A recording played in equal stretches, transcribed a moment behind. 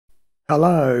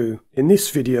Hello, in this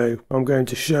video I'm going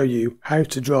to show you how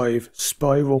to drive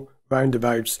spiral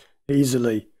roundabouts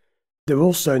easily. They're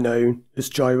also known as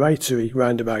gyratory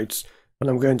roundabouts, and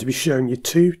I'm going to be showing you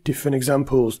two different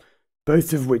examples,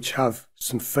 both of which have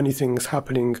some funny things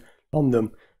happening on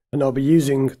them, and I'll be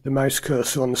using the mouse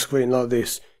cursor on the screen like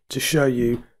this to show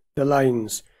you the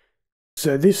lanes.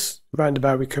 So this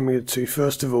roundabout we're coming to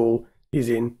first of all is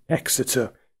in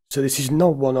Exeter, so this is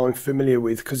not one I'm familiar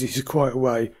with because this is quite a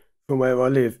way from where I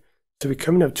live. So we're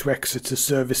coming up to Exeter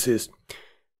services.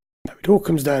 Now it all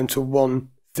comes down to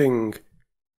one thing,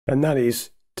 and that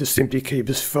is to simply keep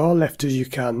as far left as you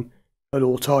can at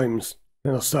all times.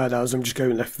 And I'll say that as I'm just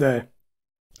going left there.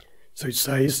 So it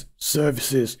says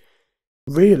services.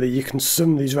 Really, you can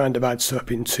sum these roundabouts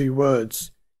up in two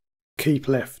words: keep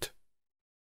left.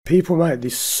 People make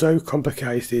this so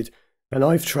complicated, and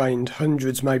I've trained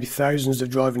hundreds, maybe thousands of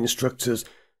driving instructors,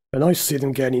 and I see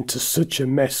them getting into such a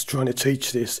mess trying to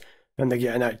teach this, and they're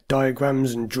getting out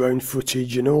diagrams and drone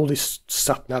footage and all this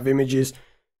sat-nav images.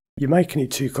 You're making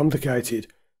it too complicated.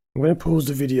 I'm going to pause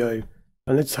the video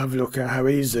and let's have a look at how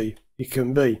easy it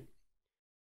can be.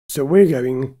 So we're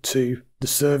going to the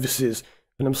services,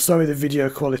 and I'm sorry the video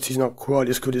quality is not quite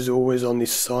as good as always on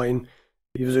this sign.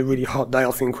 It was a really hot day,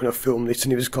 I think, when I filmed this,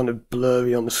 and it was kind of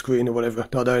blurry on the screen or whatever,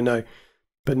 I don't know,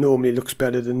 but normally it looks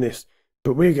better than this.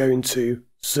 But we're going to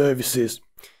services.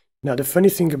 Now the funny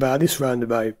thing about this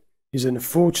roundabout is,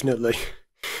 unfortunately,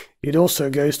 it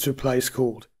also goes to a place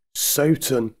called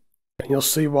Soton, and you'll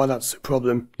see why that's a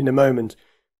problem in a moment.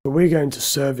 But we're going to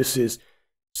services.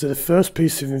 So the first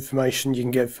piece of information you can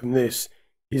get from this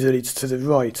is that it's to the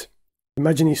right.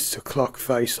 Imagine it's a clock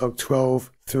face of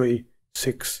 12, 3,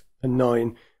 6 and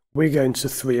 9. We're going to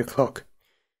 3 o'clock.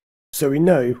 So we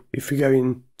know if we go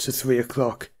into 3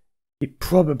 o'clock, it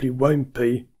probably won't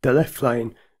be the left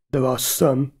lane. There are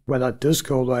some where that does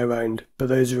go all the way around, but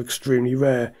those are extremely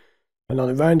rare, and on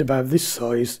a roundabout of this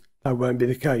size that won't be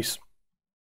the case.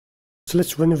 So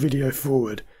let's run the video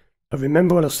forward. And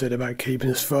remember what I said about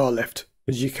keeping as far left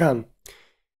as you can.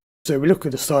 So we look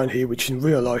at the sign here, which in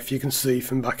real life you can see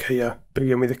from back here, but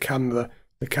again with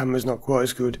the camera's not quite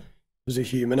as good as a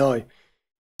human eye.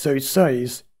 So it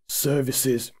says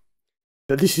services.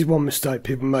 But this is one mistake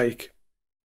people make.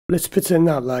 Let's pretend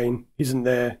that lane isn't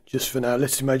there just for now.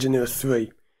 Let's imagine there are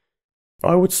 3.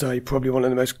 I would say probably one of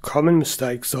the most common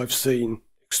mistakes I've seen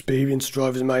experienced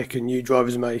drivers make and new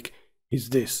drivers make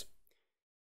is this.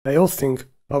 They all think,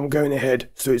 I'm going ahead,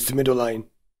 so it's the middle lane.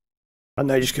 And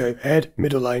they just go ahead,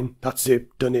 middle lane, that's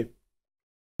it, done it.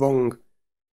 Wrong.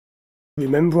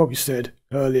 Remember what we said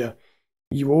earlier.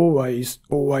 You always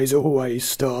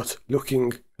start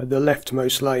looking at the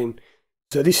leftmost lane.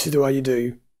 So this is the way you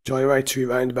do gyratory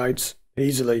roundabouts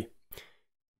easily.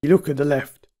 You look at the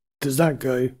left. Does that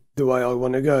go the way I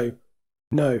want to go?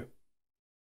 No.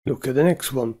 Look at the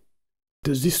next one.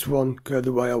 Does this one go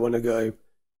the way I want to go?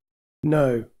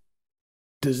 No.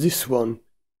 Does this one?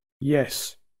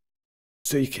 Yes.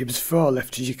 So you keep as far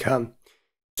left as you can.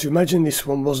 So imagine this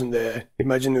one wasn't there.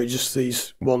 Imagine there were just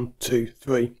these 1, 2,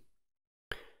 3.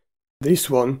 This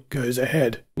one goes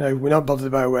ahead. Now we're not bothered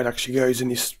about where it actually goes in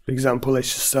this example.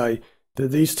 Let's just say that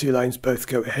these 2 lanes both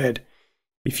go ahead.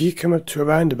 If you come up to a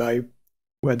roundabout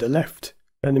where the left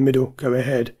and the middle go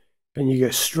ahead, and you go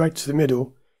straight to the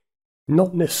middle,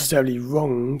 not necessarily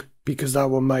wrong, because that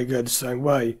one may go the same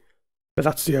way, but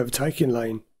that's the overtaking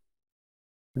lane.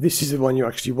 This is the one you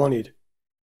actually wanted.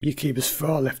 You keep as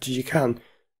far left as you can,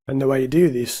 and the way you do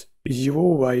this is you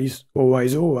always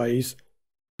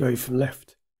go from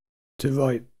left to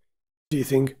right. Do you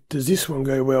think, does this one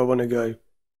go where I want to go?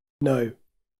 No.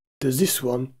 Does this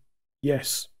one?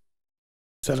 Yes.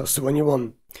 So that's the one you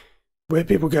want. Where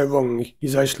people go wrong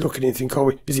is they just look at it and think,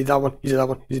 oh, is it that one? Is it that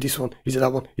one? Is it this one? Is it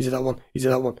that one? Is it that one? Is it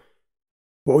that one?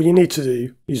 What all you need to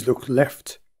do is look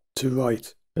left to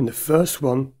right, and the first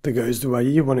one that goes the way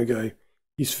you want to go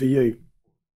is for you.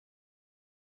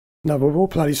 Now we'll all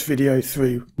play this video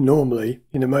through normally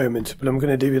in a moment, but I'm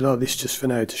going to do it like this just for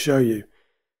now to show you.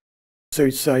 So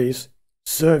it says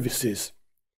services,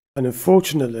 and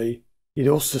unfortunately it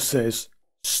also says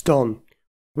ston,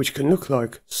 which can look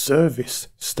like service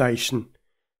station,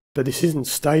 but this isn't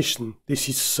station, this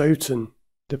is Soton,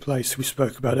 the place we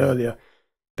spoke about earlier.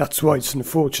 That's why it's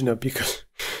unfortunate, because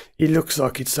it looks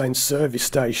like it's saying service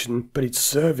station, but it's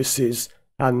services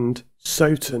and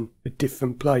Soton, a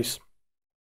different place.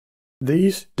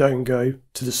 These don't go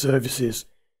to the services.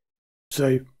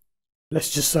 So let's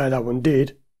just say that one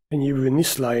did, and you were in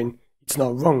this lane. It's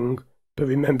not wrong, but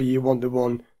remember you want the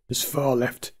one as far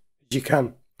left as you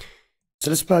can. So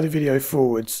let's play the video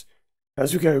forwards.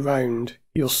 As we go round,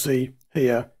 you'll see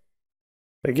here,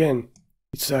 again,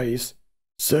 it says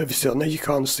services. I know you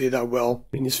can't see that well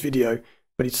in this video,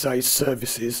 but it says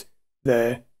services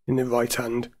there in the right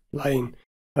hand lane.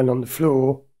 And on the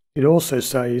floor, it also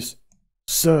says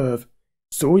serve.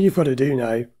 So all you've got to do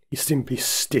now is simply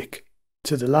stick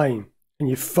to the lane and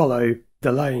you follow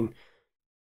the lane.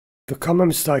 The common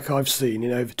mistake I've seen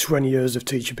in over 20 years of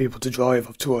teaching people to drive,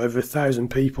 I've taught over 1,000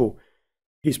 people,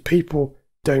 is people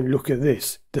don't look at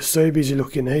this. They're so busy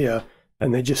looking here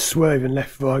and they're just swerving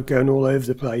left, right, going all over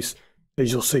the place,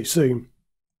 as you'll see soon.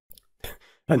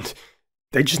 And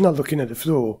they're just not looking at the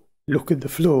floor. Look at the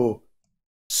floor.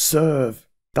 Serve.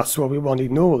 That's what we want.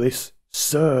 Ignore this.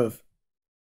 Serve.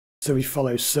 So we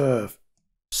follow serve.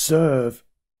 Serve.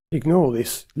 Ignore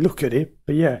this. Look at it.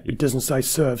 But yeah, it doesn't say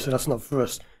serve, so that's not for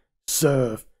us.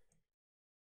 Serve.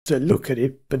 So look at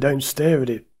it, but don't stare at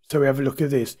it. So we have a look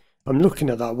at this. I'm looking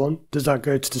at that one. Does that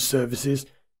go to the services?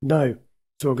 No.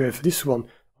 So I'll go for this one.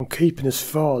 I'm keeping as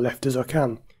far left as I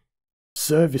can.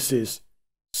 Services.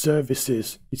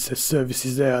 Services. It says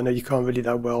services there. I know you can't read it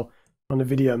that well on the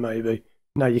video maybe.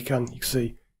 Now you can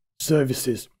see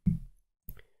services.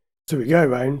 So we go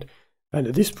around, and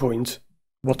at this point,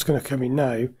 what's going to come in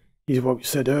now is what we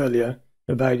said earlier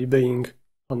about it being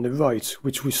on the right,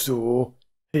 which we saw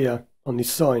here on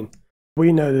this sign.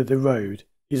 We know that the road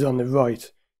is on the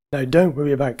right. Now don't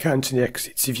worry about counting the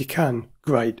exits. If you can,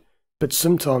 great. But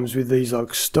sometimes with these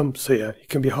like stumps here, it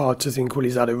can be hard to think, well,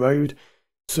 is that a road?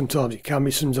 Sometimes it can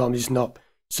be, sometimes it's not.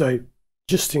 So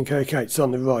just think, okay, it's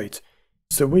on the right.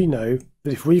 So we know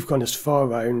that if we've gone as far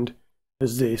round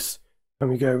as this, and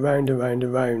we go round and round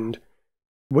and round,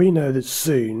 we know that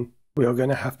soon we are going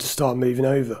to have to start moving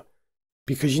over.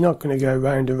 Because you're not going to go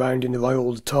round and round in the right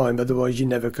all the time, otherwise you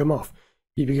never come off.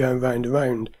 You'll be going round and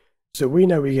round. So we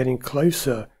know we're getting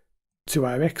closer to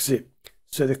our exit.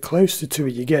 So the closer to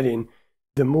it you're getting,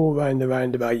 the more round the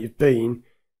roundabout you've been.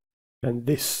 And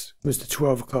this was the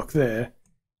 12 o'clock there.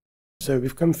 So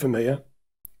we've come from here.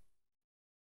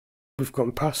 We've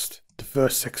gone past the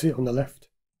first exit on the left.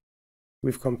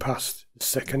 We've gone past the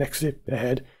second exit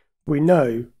ahead. We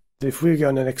know that if we're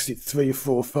going on exit 3,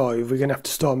 4, 5, we're going to have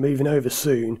to start moving over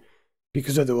soon,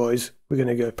 because otherwise we're going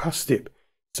to go past it.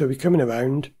 So we're coming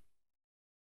around.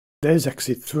 There's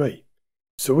exit 3.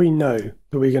 So we know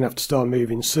that we're going to have to start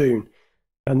moving soon.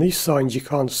 And these signs you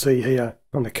can't see here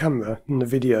on the camera, in the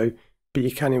video, but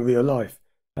you can in real life.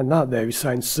 And that there is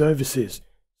saying services.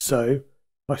 So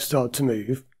I start to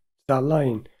move that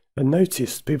lane. And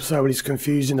notice, people say, well, it's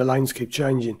confusing, the lanes keep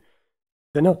changing.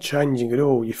 They're not changing at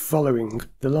all. You're following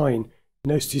the line.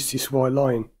 Notice this white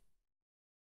line.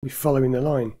 We're following the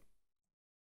line.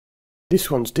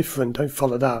 This one's different. Don't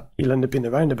follow that. You'll end up in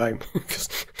the roundabout, because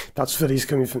that's Philly's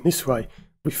coming from this way.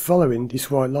 We're following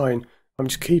this white line. I'm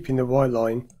just keeping the white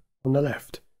line on the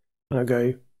left. And I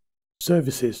go,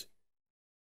 services.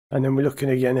 And then we're looking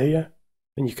again here,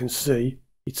 and you can see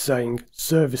it's saying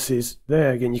services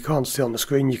there. Again, you can't see on the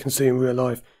screen, you can see in real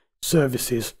life.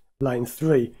 Services, lane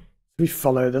 3. We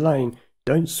follow the lane.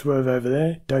 Don't swerve over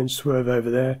there, don't swerve over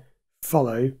there.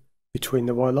 Follow between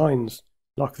the white lines,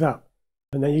 like that.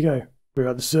 And there you go, we're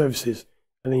at the services.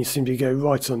 And then you simply go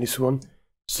right on this one,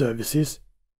 services.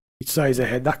 It says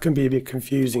ahead. That can be a bit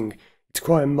confusing. It's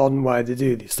quite a modern way to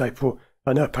do this. They put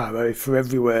an up arrow for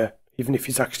everywhere, even if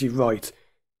it's actually right.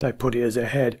 They put it as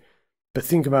ahead. But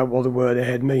think about what the word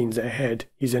ahead means. Ahead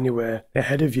is anywhere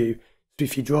ahead of you. So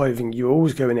if you're driving, you're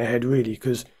always going ahead really,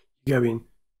 because you're going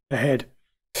ahead.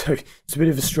 So it's a bit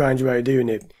of a strange way of doing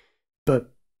it,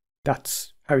 but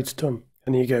that's how it's done.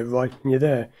 And then you go right and you're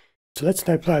there. So let's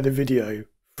now play the video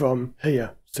from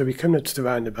here. So we come up to the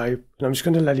roundabout, and I'm just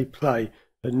going to let it play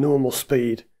at normal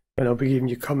speed, and I'll be giving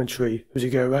you commentary as you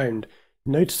go around.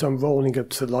 Notice I'm rolling up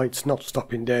to the lights, not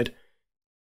stopping dead.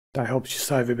 That helps you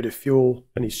save a bit of fuel,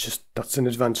 and it's just, that's an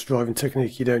advanced driving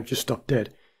technique. You don't just stop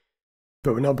dead.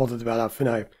 But we're not bothered about that for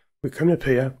now. We're coming up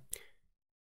here.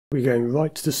 We're going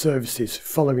right to the services,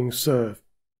 following serve.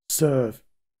 Serve.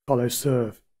 Follow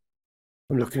serve.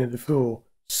 I'm looking at the floor.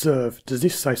 Serve. Does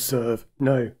this say serve?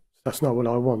 No. That's not what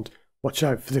I want. Watch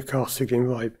out for the car signaling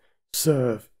right.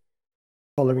 Serve.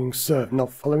 Following serve.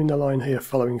 Not following the line here,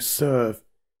 following serve.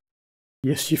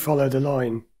 Yes, you follow the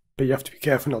line, but you have to be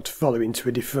careful not to follow into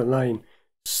a different lane.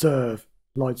 Serve.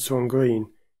 Lights are on green.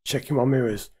 Checking my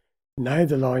mirrors. Now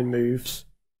the line moves,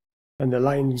 and the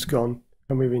lane's gone,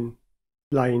 and we're in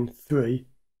lane 3,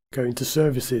 going to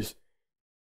services.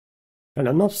 And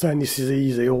I'm not saying this is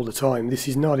easy all the time. This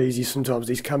is not easy. Sometimes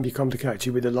these can be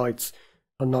complicated with the lights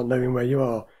and not knowing where you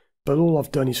are. But all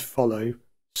I've done is follow,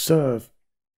 serve.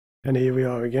 And here we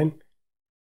are again.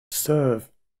 Serve.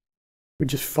 We're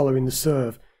just following the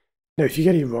serve. Now, if you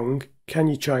get it wrong, can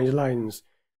you change lanes?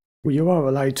 Well, you are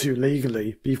allowed to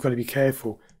legally, but you've got to be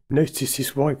careful. Notice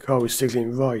this white car was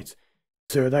signalling right.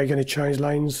 So are they going to change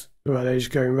lanes, or are they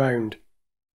just going round?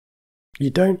 You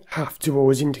don't have to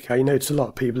always indicate. You notice a lot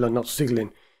of people are not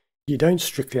signalling. You don't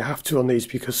strictly have to on these,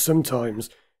 because sometimes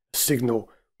a signal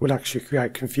will actually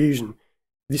create confusion.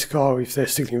 This car, if they're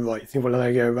signalling right, you think, well, are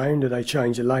they going round, or they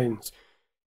change the lanes?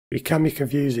 It can be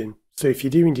confusing. So if you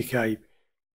do indicate,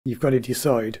 you've got to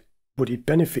decide, would it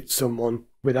benefit someone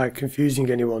without confusing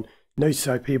anyone? Notice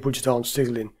how people just aren't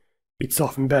signalling. It's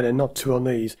often better not to on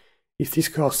these. If this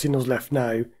car signals left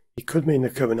now, it could mean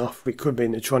they're coming off, or it could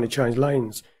mean they're trying to change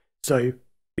lanes. So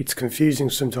it's confusing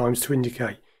sometimes to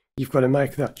indicate. You've got to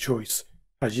make that choice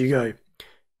as you go.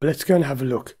 But let's go and have a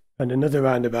look at another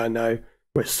roundabout now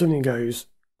where something goes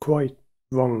quite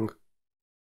wrong.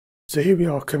 So here we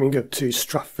are coming up to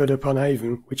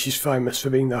Stratford-upon-Avon, which is famous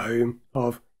for being the home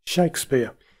of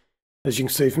Shakespeare. As you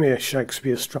can see from here,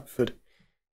 Shakespeare Stratford.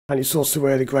 And it's also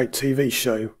where the great TV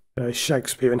show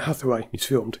Shakespeare and Hathaway is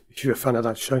filmed, if you're a fan of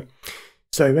that show.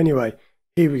 So anyway,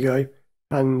 here we go.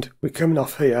 And we're coming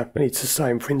off here, and it's the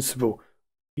same principle.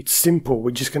 It's simple.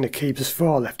 We're just going to keep as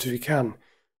far left as we can,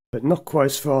 but not quite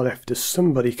as far left as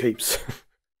somebody keeps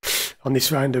on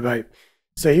this roundabout.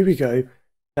 So here we go.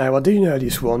 Now, I do know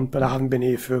this one, but I haven't been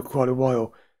here for quite a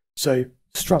while. So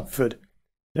Stratford,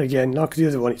 again, like the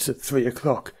other one, it's at 3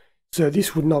 o'clock. So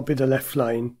this would not be the left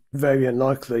lane, very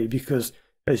unlikely, because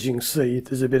as you can see,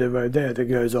 there's a bit of road there that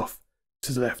goes off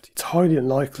to the left. It's highly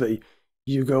unlikely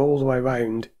you go all the way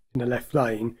around in the left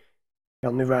lane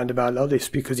on the roundabout like this,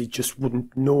 because it just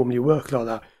wouldn't normally work like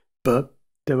that. But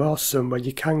there are some where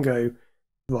you can go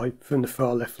right from the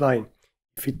far left lane.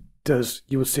 If it does,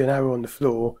 you will see an arrow on the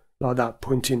floor like that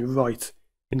pointing right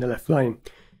in the left lane.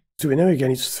 So we know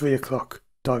again it's 3 o'clock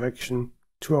direction,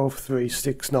 12, 3,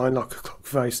 6, 9 like a clock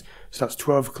face. So that's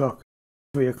 12 o'clock,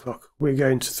 3 o'clock. We're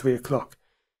going to 3 o'clock.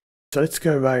 So let's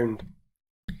go round.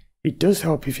 It does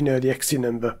help if you know the exit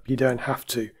number, but you don't have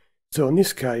to. So in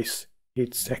this case,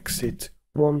 it's exit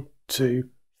 1, 2,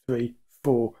 3,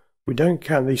 4. We don't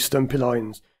count these stumpy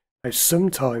lines. Now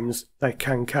sometimes they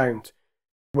can count.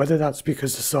 Whether that's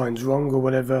because the sign's wrong or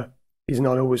whatever is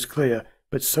not always clear,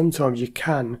 but sometimes you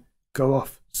can go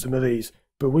off some of these.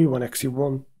 But we want exit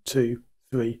 1, 2,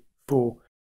 3, 4.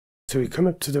 So we come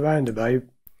up to the roundabout,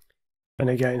 and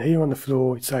again here on the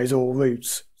floor it says all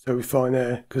routes. So we find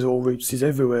there, because all routes is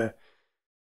everywhere.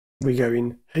 We go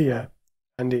in here,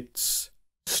 and it's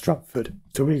Stratford.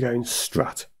 So we're going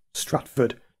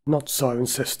Stratford, not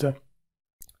Cirencester,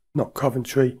 not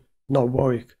Coventry, not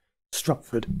Warwick,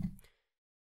 Stratford.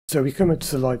 So we come up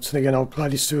to the lights, and again I'll play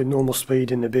this through at normal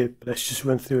speed in a bit, but let's just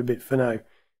run through a bit for now.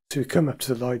 So we come up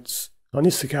to the lights. On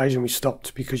this occasion we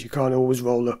stopped because you can't always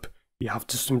roll up, you have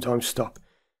to sometimes stop.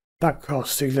 That car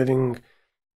signalling,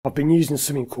 I've been using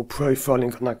something called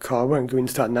profiling on that car. I won't go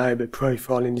into that now, but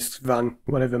profiling this van,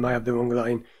 whatever, may have the wrong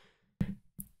lane.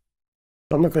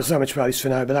 I'm not going to say much about this for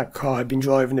now, but that car had been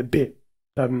driving a bit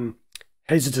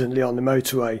hesitantly on the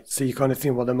motorway, so you kind of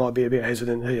think, well, they might be a bit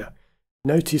hesitant here.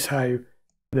 Notice how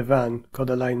the van got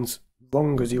the lanes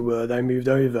wrong, as it were. They moved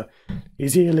over.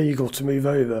 Is it illegal to move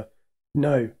over?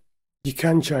 No. You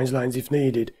can change lanes if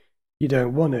needed. You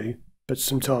don't want to, but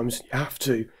sometimes you have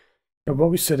to. And what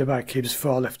we said about keep as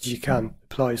far left as you can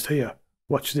applies here.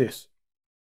 Watch this.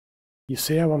 You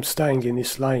see how I'm staying in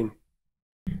this lane?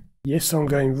 Yes, I'm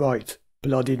going right,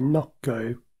 but I did not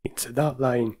go into that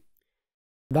lane.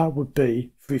 That would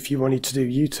be for if you wanted to do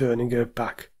U-turn and go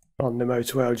back on the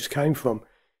motorway I just came from.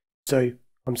 So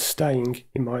I'm staying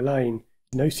in my lane.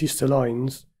 Notice the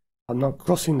lines. I'm not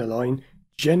crossing the line.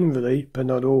 Generally, but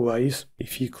not always,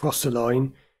 if you cross a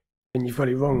line, then you've got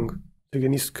it wrong. So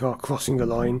again, this car crossing a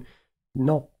line,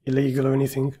 not illegal or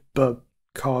anything, but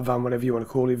car, van, whatever you want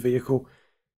to call it, vehicle.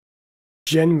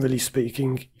 Generally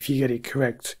speaking, if you get it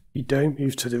correct, you don't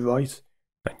move to the right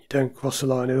and you don't cross a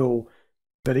line at all.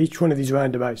 But each one of these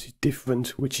roundabouts is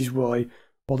different, which is why,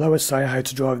 although I say how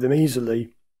to drive them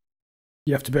easily,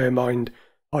 you have to bear in mind,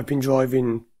 I've been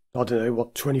driving, I don't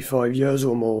know, 25 years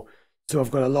or more, so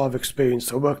I've got a lot of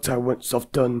experience. I worked out once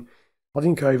I've done, I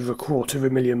think, over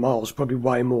 250,000 miles, probably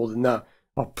way more than that.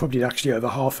 I've probably actually over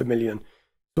 500,000.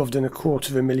 So I've done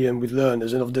 250,000 with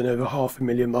learners, and I've done over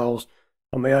 500,000 miles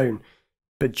on my own.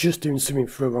 But just doing something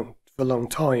for a long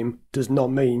time does not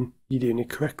mean you're doing it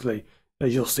correctly,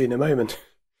 as you'll see in a moment.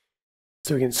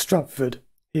 So again, Stratford,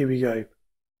 here we go.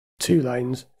 2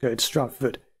 lanes, go to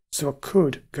Stratford. So I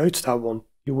could go to that one,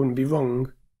 it wouldn't be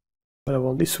wrong, but I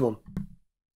want this one.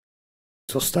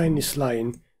 So I'll stay in this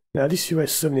lane. Now this is where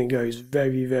something goes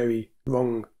very, very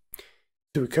wrong.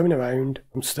 So we're coming around,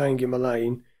 I'm staying in my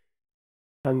lane.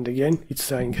 And again, it's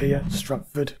saying here,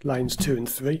 Stratford, lanes 2 and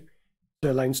 3.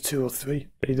 So lanes 2 or 3,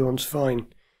 either one's fine.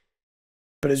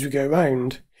 But as we go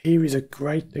round, here is a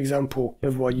great example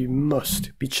of why you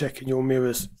must be checking your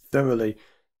mirrors thoroughly.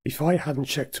 If I hadn't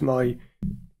checked my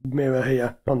mirror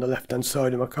here on the left hand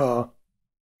side of my car,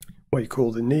 what you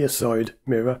call the near side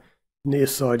mirror, near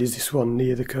side is this one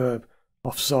near the curb,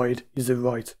 offside is the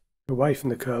right, away from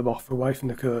the curb, off, away from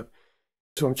the curb.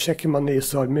 So I'm checking my near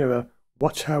side mirror,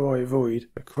 watch how I avoid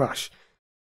a crash.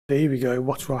 So here we go,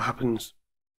 watch what happens.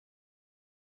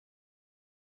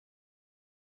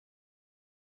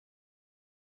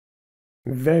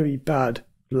 Very bad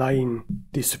lane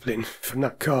discipline from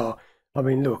that car. I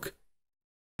mean, look,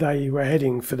 they were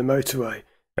heading for the motorway,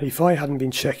 and if I hadn't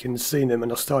been checking and seen them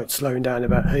and I started slowing down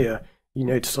about here, you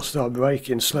notice I started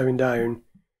braking, slowing down.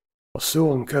 I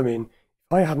saw them coming.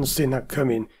 If I hadn't seen that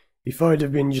coming, if I'd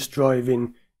have been just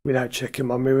driving without checking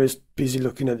my mirrors, busy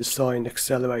looking at the sign,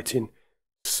 accelerating,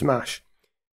 smash.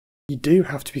 You do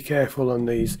have to be careful on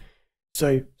these.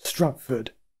 So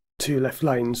Stratford, 2 left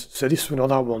lanes, so this one or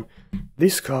that one.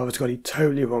 This car has got it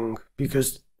totally wrong,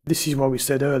 because this is what we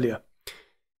said earlier.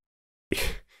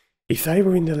 If they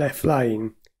were in the left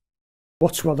lane,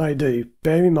 watch what they do.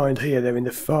 Bear in mind here they're in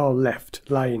the far left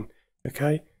lane,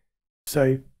 okay?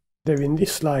 So they're in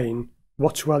this lane,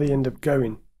 watch where they end up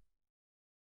going.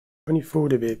 When you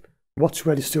forward a bit, watch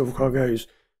where the silver car goes.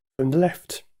 From the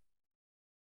left,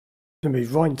 they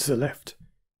move right to the left,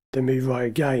 they move right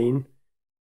again.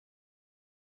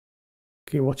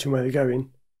 Keep watching where they're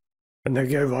going, and they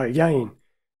go right again.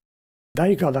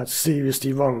 They got that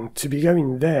seriously wrong. To be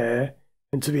going there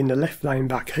and to be in the left lane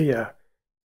back here,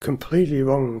 completely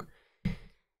wrong.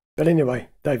 But anyway,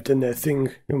 they've done their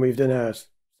thing and we've done ours.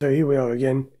 So here we are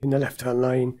again in the left hand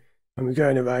lane and we're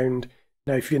going around.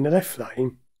 Now if you're in the left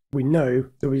lane, we know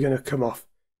that we're going to come off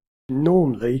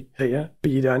normally here,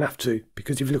 but you don't have to,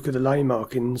 because if you look at the lane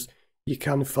markings, you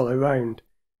can follow round.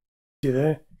 See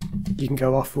there? You can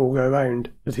go off or go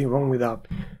around. Nothing wrong with that.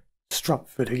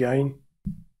 Stratford again.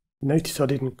 Notice I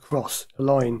didn't cross a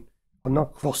line. I'm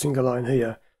not crossing a line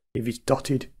here. If it's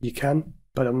dotted, you can,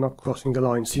 but I'm not crossing a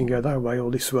line, so you can go that way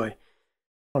or this way.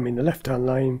 I'm in the left-hand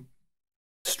lane,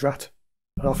 Strat,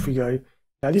 and off we go.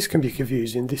 Now this can be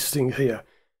confusing, this thing here.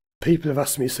 People have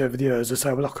asked me this over the years. They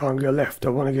say, well, I can't go left. I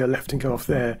want to go left and go off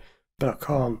there, but I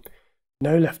can't.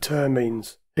 No left turn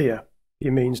means here.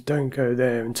 It means don't go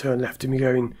there and turn left and be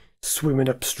going swimming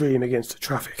upstream against the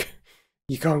traffic.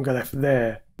 You can't go left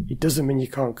there. It doesn't mean you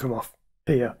can't come off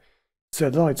here. So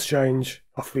the lights change,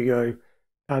 off we go,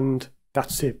 and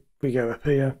that's it. We go up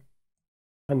here,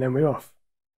 and then we're off.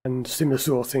 And similar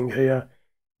sort of thing here,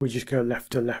 we just go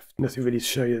left to left, nothing really to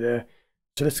show you there.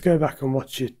 So let's go back and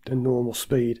watch it at normal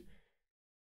speed.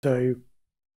 So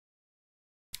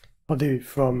I'll do it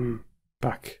from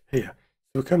back here.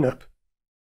 So we're coming up,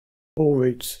 all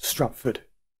routes Stratford.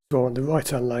 So on the right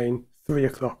hand lane, 3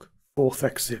 o'clock, 4th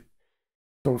exit.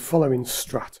 So I'm following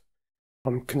Strat.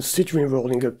 I'm considering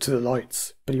rolling up to the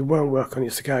lights, but it won't work on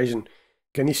this occasion.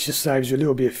 Again, this just saves you a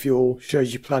little bit of fuel,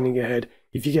 shows you planning ahead.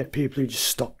 If you get people who just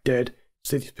stop dead,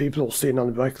 see these people all sitting on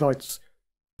the brake lights,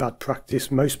 bad practice.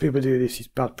 Most people do this, it's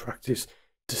bad practice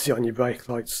to sit on your brake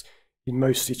lights in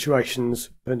most situations,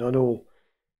 but not all.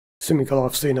 Something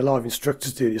I've seen a lot of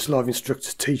instructors do this. A lot of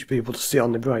instructors teach people to sit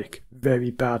on the brake.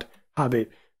 Very bad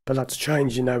habit, but that's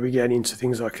changing now. We're getting into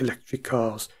things like electric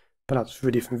cars, but that's for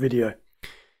a different video.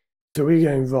 So we're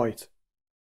going right.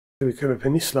 So we come up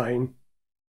in this lane.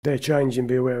 They're changing,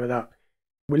 be aware of that.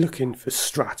 We're looking for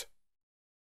Strat.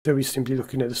 So we're simply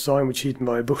looking at the sign which is hidden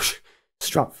by a bush.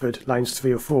 Stratford, lanes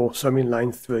 3 or 4. So I'm in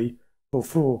lane 3 or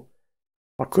 4.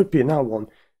 I could be in that one.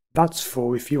 That's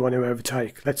for if you want to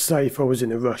overtake. Let's say if I was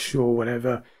in a rush or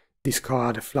whatever, this car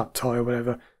had a flat tyre or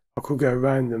whatever, I could go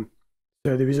around them.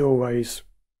 So there is always,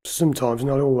 sometimes,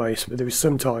 not always, but there is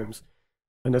sometimes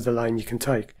another lane you can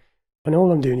take. And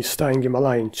all I'm doing is staying in my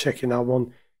lane, checking that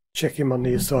one, checking my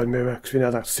near side mirror, because we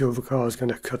know that silver car is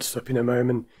going to cut us up in a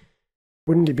moment.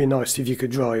 Wouldn't it be nice if you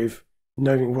could drive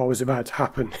knowing what was about to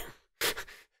happen?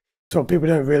 So what people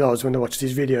don't realise when they watch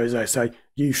these videos, they say,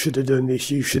 you should have done this,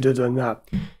 you should have done that.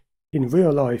 In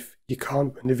real life, you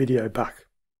can't run the video back.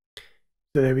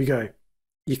 So there we go.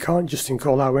 You can't just think,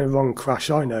 oh, that went wrong, crash.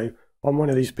 I know. I'm one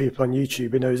of these people on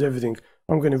YouTube who knows everything.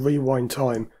 I'm going to rewind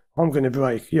time. I'm going to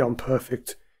brake. Yeah, I'm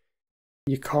perfect.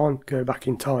 You can't go back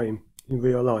in time in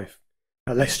real life,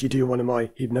 unless you do one of my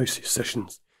hypnosis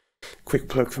sessions. Quick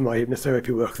plug for my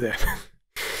hypnotherapy work there.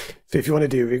 So if you want to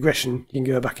do a regression, you can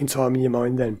go back in time in your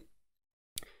mind then.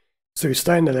 So we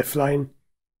stay in the left lane,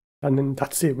 and then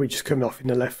that's it. We're just coming off in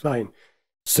the left lane.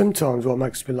 Sometimes what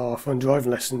makes me laugh on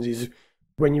driving lessons is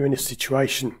when you're in a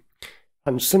situation,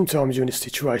 and sometimes you're in a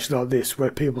situation like this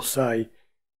where people say,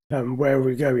 where are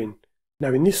we going? Now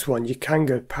in this one you can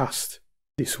go past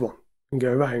this one and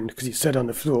go around, because it said on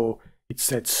the floor, it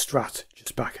said Strat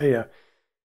just back here.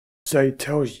 So it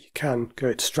tells you can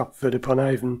go to Stratford upon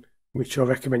Avon, which I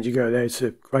recommend you go there. It's a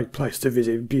great place to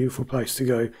visit, a beautiful place to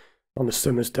go on a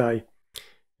summer's day,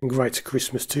 and great at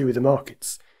Christmas too with the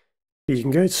markets. But you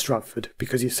can go to Stratford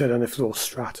because it said on the floor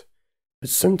Strat. But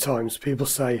sometimes people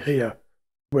say here,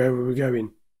 where are we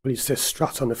going? Well, it says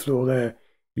Strat on the floor there.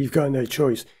 You've got no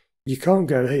choice. You can't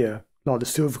go here like the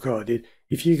silver car did.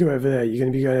 If you go over there, you're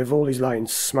going to be going over all these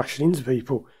lanes, smashing into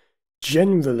people.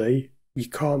 Generally, you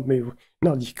can't move.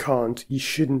 Not you can't, you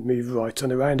shouldn't move right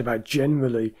on a roundabout.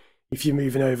 Generally, if you're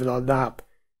moving over like that,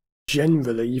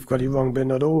 generally you've got it wrong, but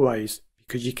not always,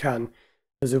 because you can,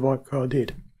 as the white car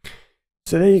did.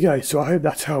 So there you go. So I hope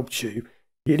that helped you.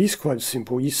 It is quite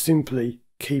simple. You simply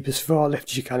keep as far left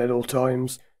as you can at all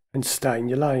times and stay in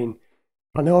your lane.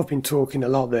 I know I've been talking a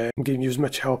lot there and giving you as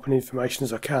much help and information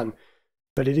as I can,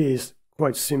 but it is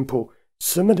quite simple.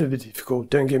 Some of them are difficult,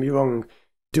 don't get me wrong.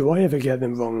 Do I ever get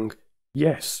them wrong?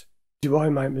 Yes. Do I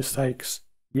make mistakes?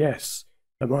 Yes.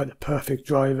 Am I the perfect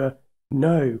driver?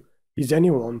 No. Is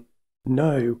anyone?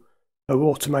 No. Are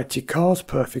automated cars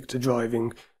perfect at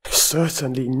driving?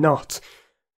 Certainly not.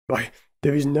 Right.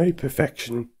 There is no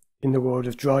perfection in the world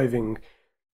of driving.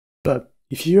 But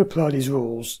if you apply these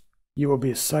rules, you will be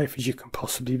as safe as you can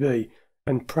possibly be.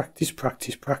 And practice,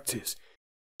 practice, practice.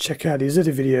 Check out these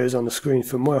other videos on the screen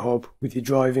for my help with your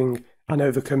driving and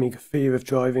overcoming a fear of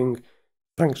driving.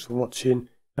 Thanks for watching,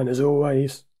 and as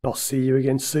always, I'll see you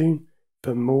again soon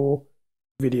for more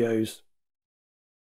videos.